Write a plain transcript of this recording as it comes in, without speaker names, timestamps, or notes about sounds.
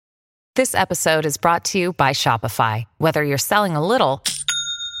This episode is brought to you by Shopify. Whether you're selling a little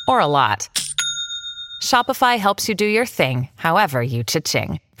or a lot, Shopify helps you do your thing, however you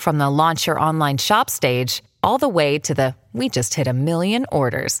cha-ching. From the launch your online shop stage, all the way to the we just hit 1 million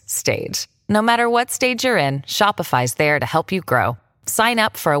orders stage. No matter what stage you're in, Shopify's there to help you grow. Sign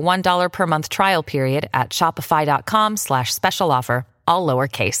up for a $1 per month trial period at shopify.com/special offer, all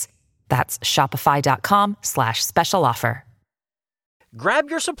lowercase. That's shopify.com/special offer. Grab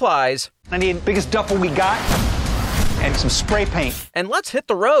your supplies. I need biggest duffel we got and some spray paint. And let's hit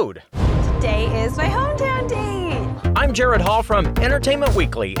the road. Today is my hometown date. I'm Jared Hall from Entertainment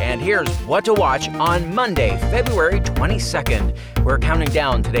Weekly, and here's what to watch on Monday, February 22nd. We're counting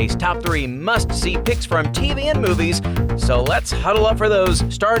down today's top 3 must-see picks from TV and movies, so let's huddle up for those,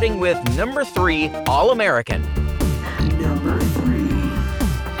 starting with number 3, All-American. Number 3.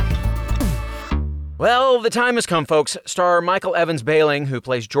 Well, the time has come, folks. Star Michael Evans Bailing, who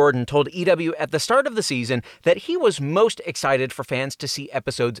plays Jordan, told EW at the start of the season that he was most excited for fans to see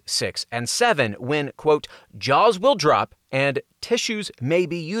episodes 6 and 7 when, quote, jaws will drop and tissues may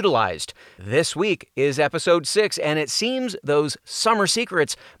be utilized. This week is episode 6, and it seems those summer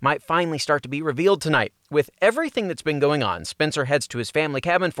secrets might finally start to be revealed tonight. With everything that's been going on, Spencer heads to his family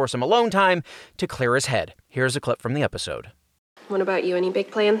cabin for some alone time to clear his head. Here's a clip from the episode. What about you? Any big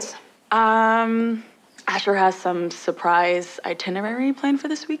plans? Asher has some surprise itinerary planned for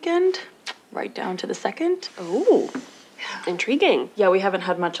this weekend, right down to the second. Oh, intriguing. Yeah, we haven't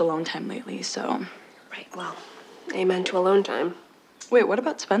had much alone time lately, so. Right, well, amen to alone time. Wait, what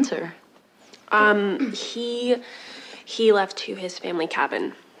about Spencer? He left to his family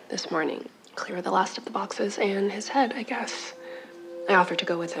cabin this morning. Clear the last of the boxes and his head, I guess. I offered to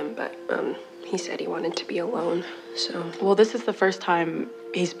go with him, but, he said he wanted to be alone, so. Well, this is the first time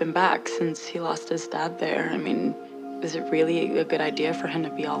he's been back since he lost his dad there. I mean, is it really a good idea for him to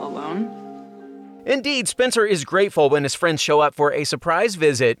be all alone? Indeed, Spencer is grateful when his friends show up for a surprise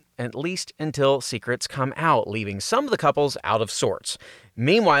visit, at least until secrets come out, leaving some of the couples out of sorts.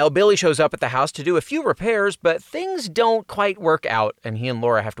 Meanwhile, Billy shows up at the house to do a few repairs, but things don't quite work out, and he and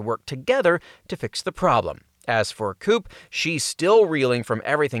Laura have to work together to fix the problem. As for Coop, she's still reeling from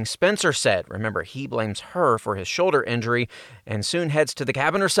everything Spencer said. Remember, he blames her for his shoulder injury and soon heads to the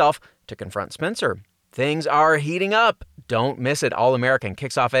cabin herself to confront Spencer. Things are heating up. Don't miss it. All-American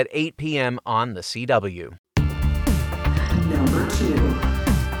kicks off at 8 p.m. on the CW. Number 2.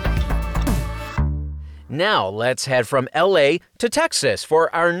 Now, let's head from LA to Texas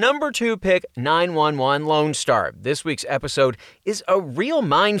for our number 2 pick, 911 Lone Star. This week's episode is a real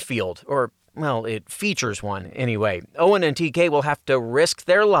minefield, or well, it features one anyway. Owen and TK will have to risk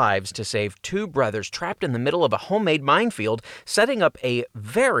their lives to save 2 brothers trapped in the middle of a homemade minefield, setting up a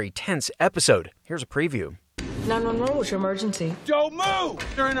very tense episode. Here's a preview. 911, what's your emergency? Don't move!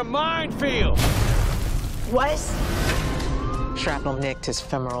 You're in a minefield! What? Shrapnel nicked his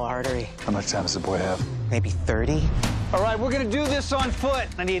femoral artery. How much time does the boy have? Maybe 30. All right, we're gonna do this on foot.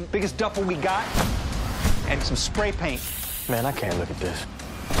 I need biggest duffel we got and some spray paint. Man, I can't look at this.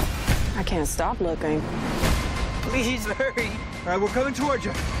 I can't stop looking. Please hurry. All right, we're coming towards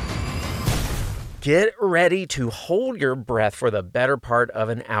you. Get ready to hold your breath for the better part of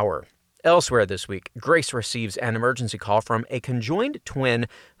an hour. Elsewhere this week, Grace receives an emergency call from a conjoined twin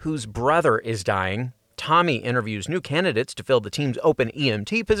whose brother is dying. Tommy interviews new candidates to fill the team's open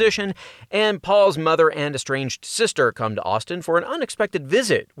EMT position, and Paul's mother and estranged sister come to Austin for an unexpected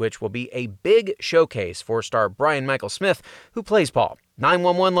visit, which will be a big showcase for star Brian Michael Smith, who plays Paul.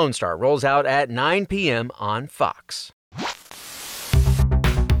 911 Lone Star rolls out at 9 p.m. on Fox.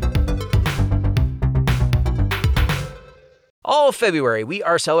 All February, we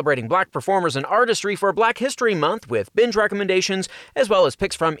are celebrating Black performers and artistry for Black History Month with binge recommendations, as well as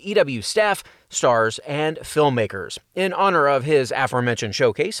picks from EW staff, stars, and filmmakers. In honor of his aforementioned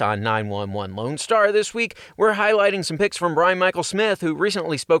showcase on 911 Lone Star this week, we're highlighting some picks from Brian Michael Smith, who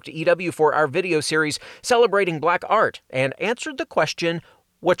recently spoke to EW for our video series celebrating Black art, and answered the question,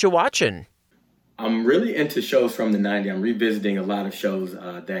 what you watching? I'm really into shows from the 90s. I'm revisiting a lot of shows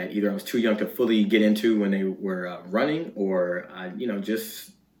that either I was too young to fully get into when they were running, or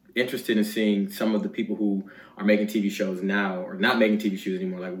just interested in seeing some of the people who are making TV shows now, or not making TV shows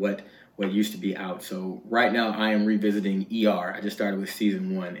anymore, like what used to be out. So right now I am revisiting ER. I just started with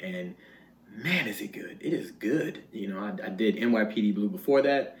season 1, and man, is it good. It is good. I did NYPD Blue before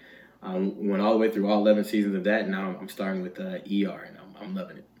that. Went all the way through all 11 seasons of that, and now I'm starting with ER, and I'm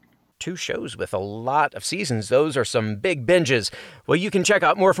loving it. 2 shows with a lot of seasons. Those are some big binges. Well, you can check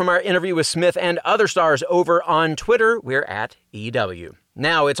out more from our interview with Smith and other stars over on Twitter. We're at EW.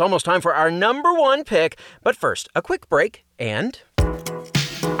 Now it's almost time for our number 1 pick, but first, a quick break and...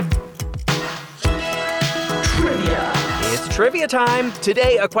 trivia time.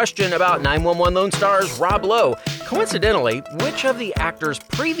 Today, a question about 911 Lone Star's Rob Lowe. Coincidentally, which of the actor's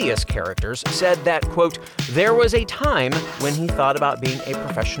previous characters said that, quote, there was a time when he thought about being a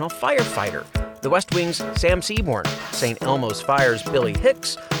professional firefighter? The West Wing's Sam Seaborn, St. Elmo's Fire's Billy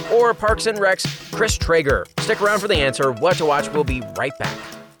Hicks, or Parks and Rec's Chris Traeger? Stick around for the answer. What to Watch will be right back.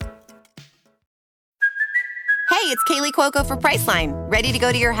 Hey, it's Kaylee Cuoco for Priceline. Ready to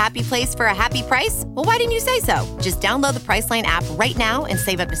go to your happy place for a happy price? Well, why didn't you say so? Just download the Priceline app right now and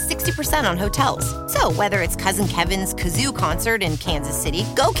save up to 60% on hotels. So whether it's Cousin Kevin's Kazoo Concert in Kansas City,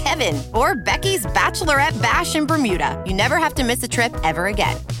 go Kevin, or Becky's Bachelorette Bash in Bermuda, you never have to miss a trip ever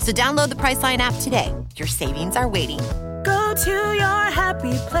again. So download the Priceline app today. Your savings are waiting. Go to your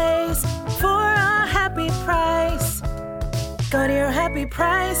happy place for a happy price. Go to your happy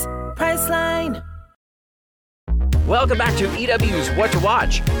price, Priceline. Welcome back to EW's What to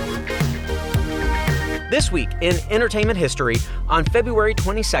Watch. This week in entertainment history, on February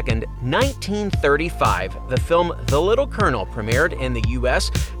 22nd, 1935, the film The Little Colonel premiered in the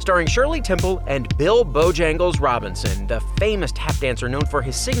U.S., starring Shirley Temple and Bill Bojangles Robinson, the famous tap dancer known for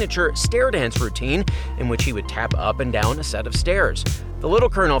his signature stair dance routine, in which he would tap up and down a set of stairs. The Little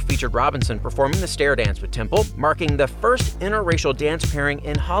Colonel featured Robinson performing the stair dance with Temple, marking the first interracial dance pairing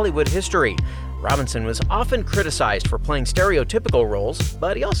in Hollywood history. Robinson was often criticized for playing stereotypical roles,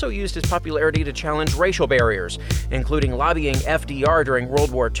 but he also used his popularity to challenge racial barriers, including lobbying FDR during World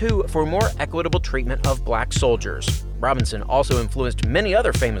War II for more equitable treatment of black soldiers. Robinson also influenced many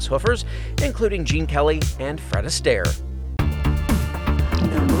other famous hoofers, including Gene Kelly and Fred Astaire.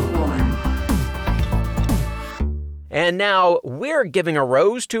 Number 1. And now we're giving a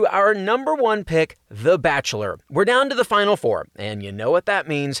rose to our number 1 pick, The Bachelor. We're down to the final 4, and you know what that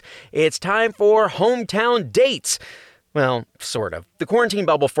means. It's time for hometown dates. Well, sort of. The quarantine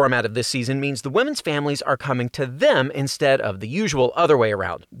bubble format of this season means the women's families are coming to them instead of the usual other way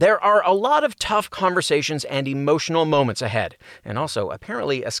around. There are a lot of tough conversations and emotional moments ahead. And also,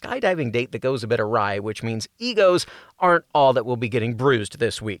 apparently, a skydiving date that goes a bit awry, which means egos aren't all that will be getting bruised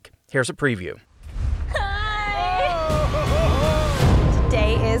this week. Here's a preview.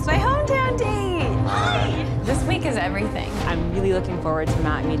 Today is my hometown date. Hi. This week is everything. I'm really looking forward to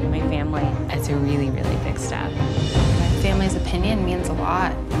Matt meeting my family. It's a really, really big step. My family's opinion means a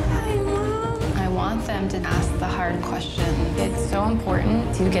lot. Hi, Mom. I want them to ask the hard questions. It's so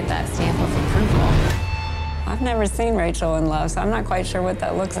important to get that stamp of approval. I've never seen Rachel in love, so I'm not quite sure what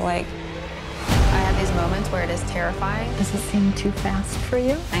that looks like. I have these moments where it is terrifying. Does it seem too fast for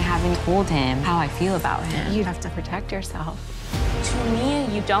you? I haven't told him how I feel about him. You have to protect yourself. To me,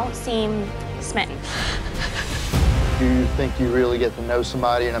 you don't seem smitten. Do you think you really get to know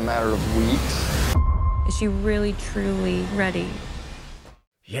somebody in a matter of weeks? Is she really, truly ready?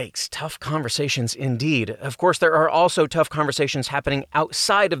 Yikes, tough conversations indeed. Of course, there are also tough conversations happening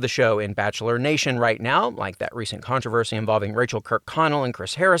outside of the show in Bachelor Nation right now, like that recent controversy involving Rachel Kirkconnell and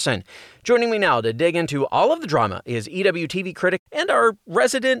Chris Harrison. Joining me now to dig into all of the drama is EWTV critic and our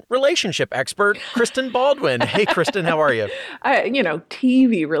resident relationship expert, Kristen Baldwin. Hey, Kristen, how are you?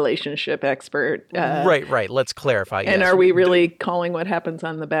 TV relationship expert. Right. Let's clarify. And yes. Are we really calling what happens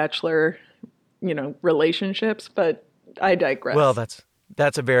on The Bachelor, relationships? But I digress. Well,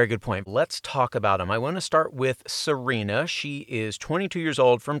 That's a very good point. Let's talk about them. I want to start with Serena. She is 22 years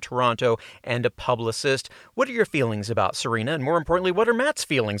old, from Toronto, and a publicist. What are your feelings about Serena? And more importantly, what are Matt's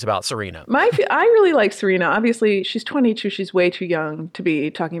feelings about Serena? I really like Serena. Obviously, she's 22. She's way too young to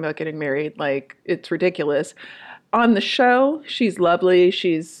be talking about getting married. Like, it's ridiculous. On the show, she's lovely.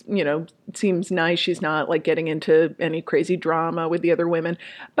 She's, seems nice. She's not like getting into any crazy drama with the other women.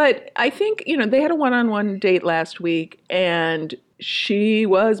 But I think, they had a one-on-one date last week, and she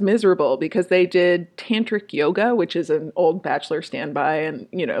was miserable because they did tantric yoga, which is an old Bachelor standby. And,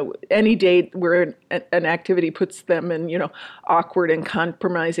 any date where an activity puts them in, awkward and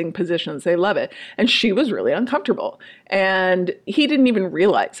compromising positions, they love it. And she was really uncomfortable. And he didn't even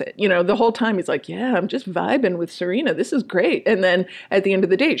realize it. The whole time he's like, yeah, I'm just vibing with Serena. This is great. And then at the end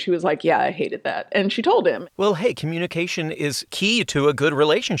of the date, she was like, yeah, I hated that. And she told him. Well, hey, communication is key to a good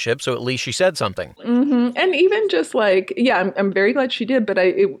relationship. So at least she said something. Mm-hmm. And even just like, yeah, I'm very glad she did. But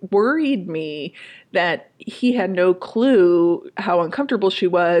it worried me that he had no clue how uncomfortable she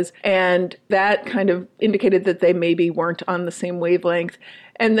was. And that kind of indicated that they maybe weren't on the same wavelength.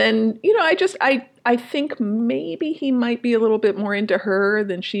 And then, I think maybe he might be a little bit more into her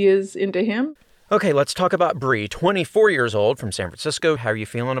than she is into him. Okay, let's talk about Bree, 24 years old, from San Francisco. How are you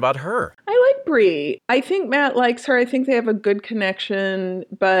feeling about her? I like Bree. I think Matt likes her. I think they have a good connection,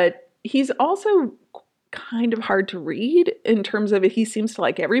 but he's also kind of hard to read in terms of he seems to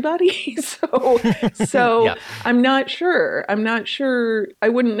like everybody. So Yeah. I'm not sure. I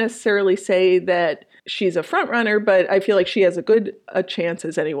wouldn't necessarily say that she's a front runner, but I feel like she has a chance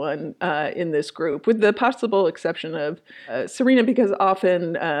as anyone in this group, with the possible exception of Serena, because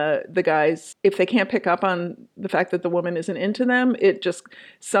often the guys, if they can't pick up on the fact that the woman isn't into them, it just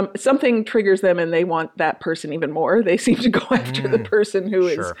something triggers them and they want that person even more. They seem to go after the person who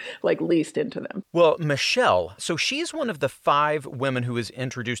is like least into them. Well, Michelle, so she's one of the 5 women who was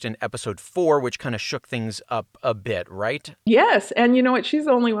introduced in episode 4, which kind of shook things up a bit, right? Yes, and you know what? She's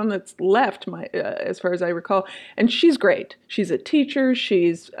the only one that's left, as far as I recall, and she's great. She's a teacher.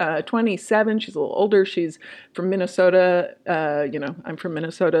 She's 27. She's a little older. She's from Minnesota. I'm from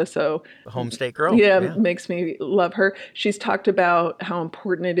Minnesota, so Home state girl. Yeah, makes me love her. She's talked about how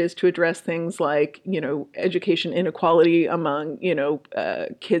important it is to address things like, education inequality among,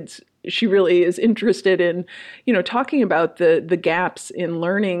 kids. She really is interested in, talking about the gaps in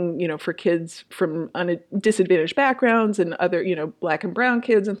learning, for kids from disadvantaged backgrounds and other, Black and brown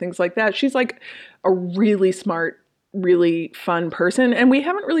kids and things like that. She's like a really smart, really fun person. And we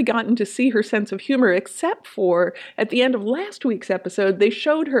haven't really gotten to see her sense of humor, except for at the end of last week's episode, they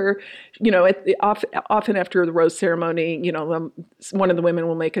showed her, often after the rose ceremony, one of the women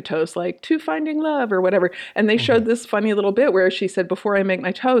will make a toast like to finding love or whatever. And they showed this funny little bit where she said, before I make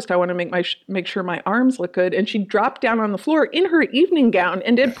my toast, I want to make sure my arms look good. And she dropped down on the floor in her evening gown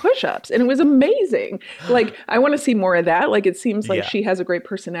and did push-ups. And it was amazing. Like, I want to see more of that. Like, it seems like she has a great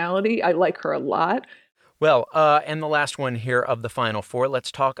personality. I like her a lot. Well, and the last one here of the final 4,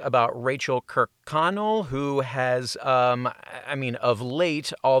 let's talk about Rachel Kirkconnell, who has, of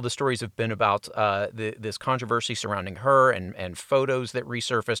late, all the stories have been about this controversy surrounding her and photos that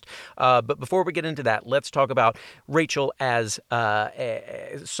resurfaced. But before we get into that, let's talk about Rachel as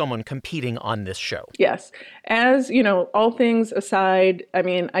someone competing on this show. Yes. As, all things aside,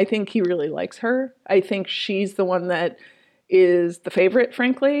 I think he really likes her. I think she's the one that is the favorite,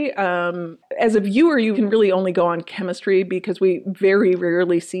 frankly. As a viewer, you can really only go on chemistry because we very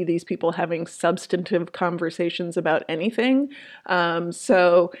rarely see these people having substantive conversations about anything.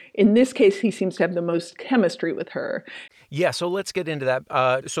 So in this case, he seems to have the most chemistry with her. Yeah, so let's get into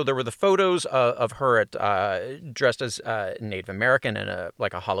that. So there were the photos of her dressed as Native American in a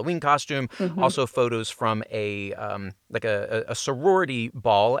Halloween costume. Mm-hmm. Also photos from a sorority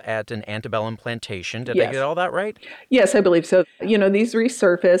ball at an antebellum plantation. Did I get all that right? Yes, I believe so. These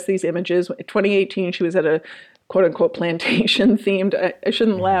resurfaced, these images. In 2018, she was at a quote-unquote plantation-themed, I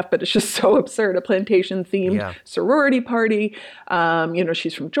shouldn't laugh, but it's just so absurd, a plantation-themed sorority party.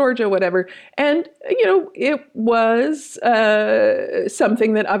 She's from Georgia, whatever. And, it was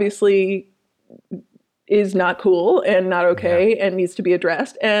something that obviously is not cool and not okay and needs to be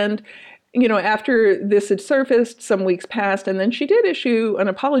addressed. And, after this had surfaced, some weeks passed, and then she did issue an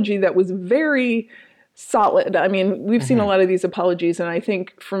apology that was very solid. We've seen a lot of these apologies, and I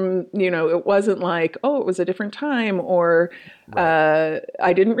think from, it wasn't like, oh, it was a different time, or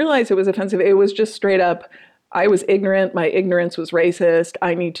I didn't realize it was offensive. It was just straight up, I was ignorant. My ignorance was racist.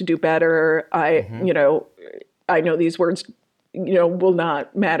 I need to do better. I know these words, will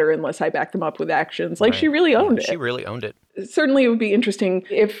not matter unless I back them up with actions. Like, she really owned it. She really owned it. Certainly it would be interesting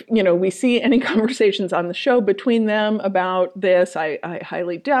if, we see any conversations on the show between them about this. I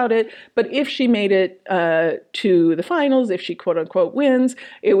highly doubt it. But if she made it to the finals, if she quote unquote wins,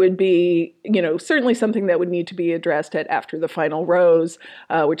 it would be, certainly something that would need to be addressed at After the Final Rose,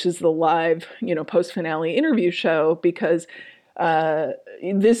 which is the live, post-finale interview show, because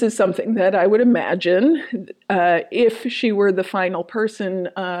this is something that I would imagine if she were the final person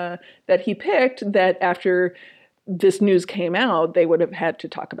that he picked, that after this news came out, they would have had to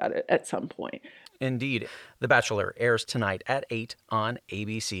talk about it at some point. Indeed. The Bachelor airs tonight at 8 on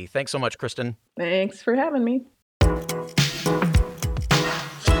ABC. Thanks so much, Kristen. Thanks for having me.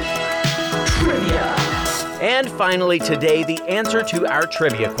 Trivia. And finally today, the answer to our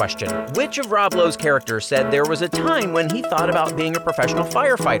trivia question. Which of Rob Lowe's characters said there was a time when he thought about being a professional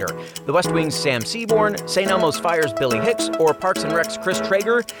firefighter? The West Wing's Sam Seaborn, St. Elmo's Fire's Billy Hicks, or Parks and Rec's Chris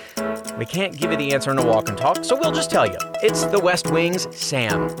Traeger? We can't give you the answer in a walk and talk, so we'll just tell you. It's the West Wing's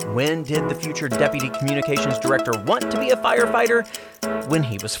Sam. When did the future deputy communications director want to be a firefighter? When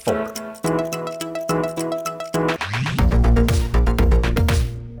he was 4.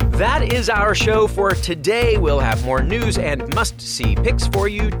 That is our show for today. We'll have more news and must-see picks for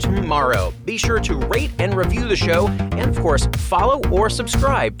you tomorrow. Be sure to rate and review the show, and of course, follow or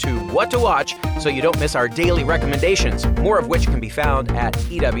subscribe to What to Watch so you don't miss our daily recommendations, more of which can be found at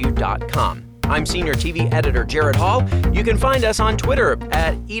EW.com. I'm Senior TV Editor Jared Hall. You can find us on Twitter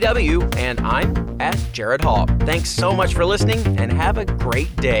at EW, and I'm at Jared Hall. Thanks so much for listening, and have a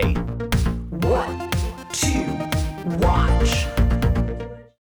great day. What to watch?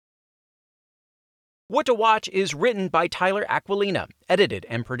 What to Watch is written by Tyler Aquilina, edited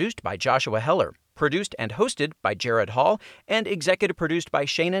and produced by Joshua Heller, produced and hosted by Jared Hall, and executive produced by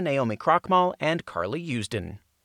Shayna Naomi Krochmal and Carly Usden.